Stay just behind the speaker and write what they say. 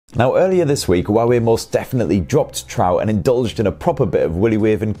Now earlier this week, Huawei most definitely dropped trout and indulged in a proper bit of willy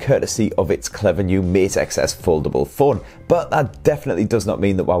waving courtesy of its clever new Mate XS foldable phone, but that definitely does not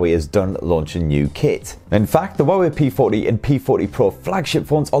mean that Huawei is done launching new kit. In fact, the Huawei P40 and P40 Pro flagship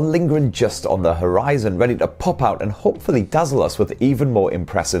phones are lingering just on the horizon, ready to pop out and hopefully dazzle us with even more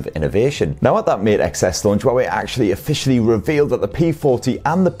impressive innovation. Now at that Mate XS launch, Huawei actually officially revealed that the P40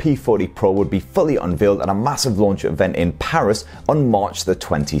 and the P40 Pro would be fully unveiled at a massive launch event in Paris on March the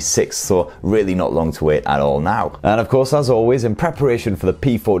 26th, so really not long to wait at all now. And of course, as always, in preparation for the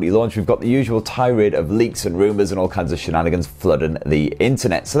P40 launch, we've got the usual tirade of leaks and rumours and all kinds of shenanigans flooding the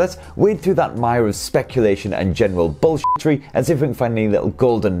internet. So let's wade through that mire of speculation and general bullshittery and see if we can find any little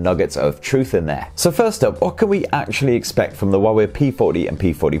golden nuggets of truth in there. So first up, what can we actually expect from the Huawei P40 and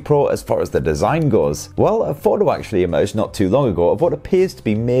P40 Pro as far as the design goes? Well, a photo actually emerged not too long ago of what appears to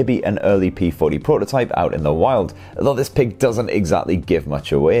be maybe an early P40 prototype out in the wild, although this pic doesn't exactly give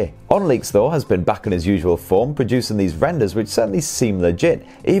much away. OnLeaks though has been back in his usual form, producing these renders which certainly seem legit,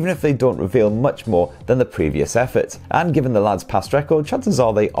 even if they don't reveal much more than the previous effort. And given the lad's past record, chances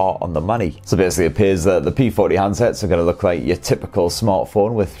are they are on the money. So basically it appears that the P40 handsets are going to look like your typical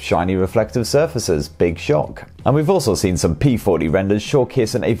smartphone with shiny reflective surfaces. Big shock. And we've also seen some P40 renders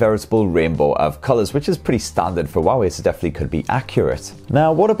showcasing a veritable rainbow of colours, which is pretty standard for Huawei, so definitely could be accurate.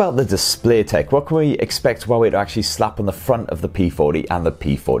 Now, what about the display tech? What can we expect Huawei to actually slap on the front of the P40 and the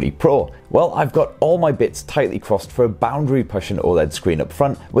P40 Pro? Well, I've got all my bits tightly crossed for a boundary-pushing OLED screen up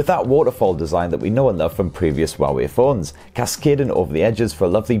front with that waterfall design that we know and love from previous Huawei phones, cascading over the edges for a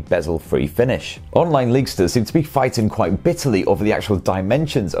lovely bezel-free finish. Online leaksters seem to be fighting quite bitterly over the actual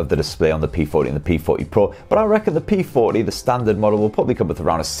dimensions of the display on the P40 and the P40 Pro, but I reckon the P40, the standard model, will probably come with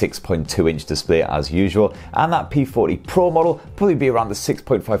around a 6.2-inch display as usual, and that P40 Pro model will probably be around the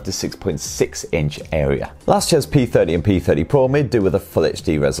 6.5 to 6.6-inch area. Last year's P30 and P30 Pro made do with a Full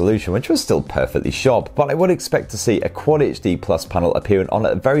HD resolution, which was still perfectly sharp, but I would expect to see a Quad HD Plus panel appearing on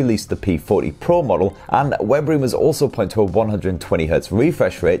at the very least the P40 Pro model, and web rumors also point to a 120Hz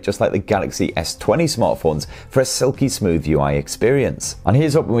refresh rate just like the Galaxy S20 smartphones for a silky smooth UI experience. And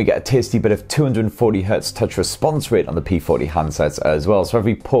here's hoping we get a tasty bit of 240Hz touch response rate on the P40 handsets as well, so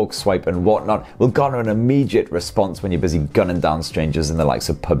every poke, swipe and whatnot will garner an immediate response when you're busy gunning down strangers in the likes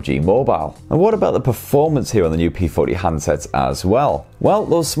of PubG Mobile. And what about the performance here on the new P40 handsets as well? Well,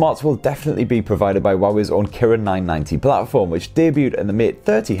 those smarts will definitely be provided by Huawei's own Kirin 990 platform, which debuted in the Mate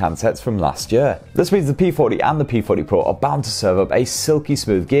 30 handsets from last year. This means the P40 and the P40 Pro are bound to serve up a silky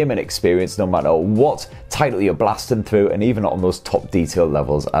smooth gaming experience no matter what title you're blasting through, and even on those top detail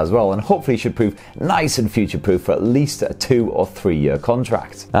levels as well, and hopefully should prove nice and future-proof for at least a 2 or 3 year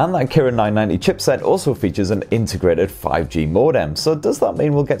contract. And that Kirin 990 chipset also features an integrated 5G modem, so does that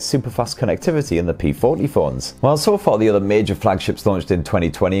mean we'll get super fast connectivity in the P40 phones? Well, so far the other major flagships launched in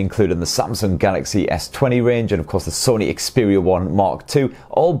 2020, including the Samsung Galaxy S20 range and of course the Sony Xperia 1 Mark II,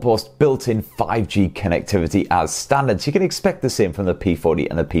 all boast built-in 5G connectivity as standard, so you can expect the same from the P40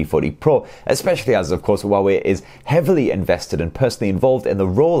 and the P40 Pro, especially as of course Huawei is heavily invested and personally involved in the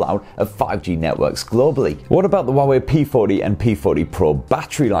rollout of 5G networks globally. What about the Huawei P40 and P40 Pro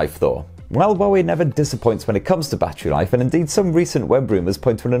battery life though? Well, Huawei never disappoints when it comes to battery life, and indeed some recent web rumours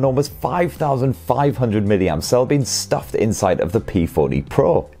point to an enormous 5,500 mAh cell being stuffed inside of the P40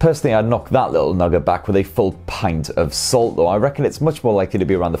 Pro. Personally, I'd knock that little nugget back with a full pint of salt though. I reckon it's much more likely to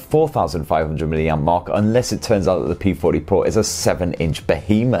be around the 4,500 mAh mark, unless it turns out that the P40 Pro is a 7-inch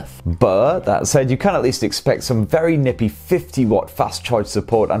behemoth. But that said, you can at least expect some very nippy 50-watt fast charge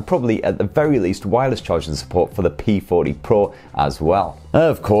support, and probably at the very least wireless charging support for the P40 Pro as well.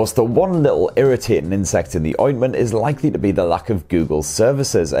 Of course, the one little irritating insect in the ointment is likely to be the lack of Google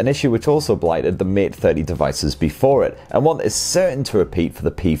services, an issue which also blighted the Mate 30 devices before it, and one that is certain to repeat for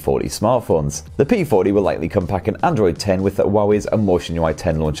the P40 smartphones. The P40 will likely come packing Android 10 with Huawei's Emotion UI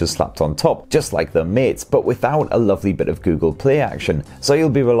 10 launcher slapped on top, just like the Mates, but without a lovely bit of Google Play action, so you'll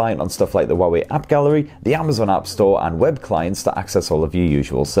be reliant on stuff like the Huawei App Gallery, the Amazon App Store and web clients to access all of your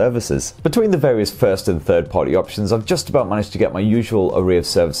usual services. Between the various first and third party options, I've just about managed to get my usual array of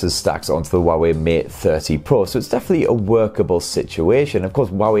services stacked onto the Huawei Mate 30 Pro, so it's definitely a workable situation. Of course,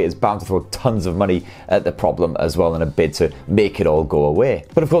 Huawei is bound to throw tons of money at the problem as well in a bid to make it all go away.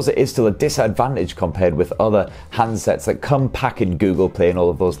 But of course, it is still a disadvantage compared with other handsets that come packing Google Play and all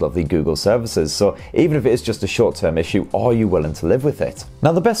of those lovely Google services, so even if it is just a short-term issue, are you willing to live with it?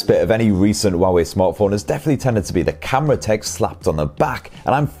 Now, the best bit of any recent Huawei smartphone has definitely tended to be the camera tech slapped on the back,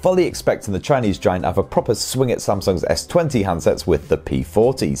 and I'm fully expecting the Chinese giant to have a proper swing at Samsung's S20 handsets with the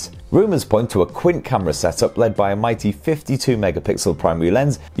P40s. Rumours point to a quint camera setup led by a mighty 52 megapixel primary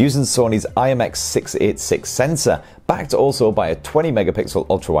lens using Sony's IMX686 sensor, backed also by a 20 megapixel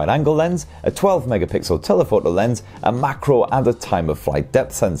ultra-wide angle lens, a 12 megapixel telephoto lens, a macro and a time of flight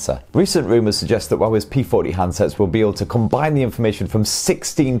depth sensor. Recent rumors suggest that Huawei's P40 handsets will be able to combine the information from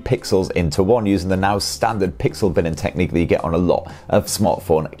 16 pixels into one using the now standard pixel binning technique that you get on a lot of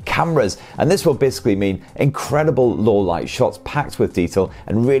smartphone cameras. And this will basically mean incredible low light shots packed with detail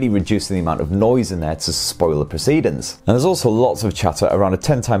and really reducing the amount of noise in there to spoil the proceedings. And there's also lots of chatter around a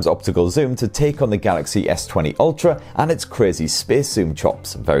 10 times optical zoom to take on the Galaxy S20 Ultra and its crazy space zoom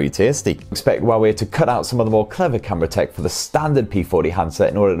chops. Very tasty. Expect Huawei to cut out some of the more clever camera tech for the standard P40 handset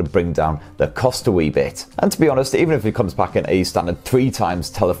in order to bring down the cost a wee bit. And to be honest, even if it comes back in a standard 3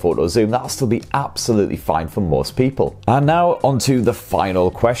 times telephoto zoom, that'll still be absolutely fine for most people. And now onto the final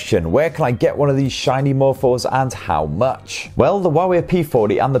question. Where can I get one of these shiny morphos and how much? Well, the Huawei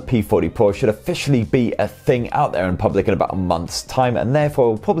P40 and the P40 Pro should officially be a thing out there in public in about a month's time, and therefore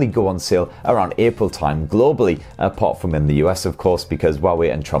will probably go on sale around April time globally, apart from in the US of course, because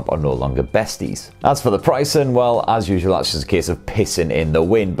Huawei and Trump are no longer besties. As for the pricing, well, as usual, that's just a case of pissing in the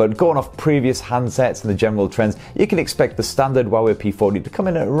wind, but going off previous handsets and the general trends, you can expect the standard Huawei P40 to come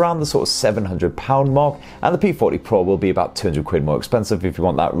in at around the sort of £700 mark, and the P40 Pro will be about 200 quid more expensive if you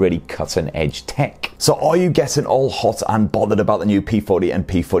want that really cutting edge tech. So are you getting all hot and bothered about the new P40 and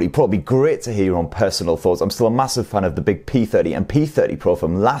P40 Pro? It'd be great to hear your own personal thoughts. I'm still a massive fan of the big P30 and P30 Pro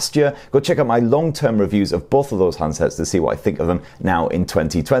from last year. Go check out my long-term reviews of both of those handsets to see what I think of them now in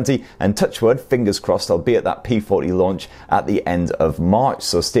 2020. And touch wood, fingers crossed, I'll be at that P40 launch at the end of March.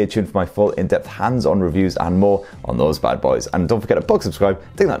 So stay tuned for my full in-depth hands-on reviews and more on those bad boys. And don't forget to subscribe,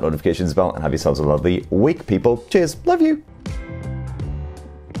 ding that notifications bell, and have yourselves a lovely week, people. Cheers, love you.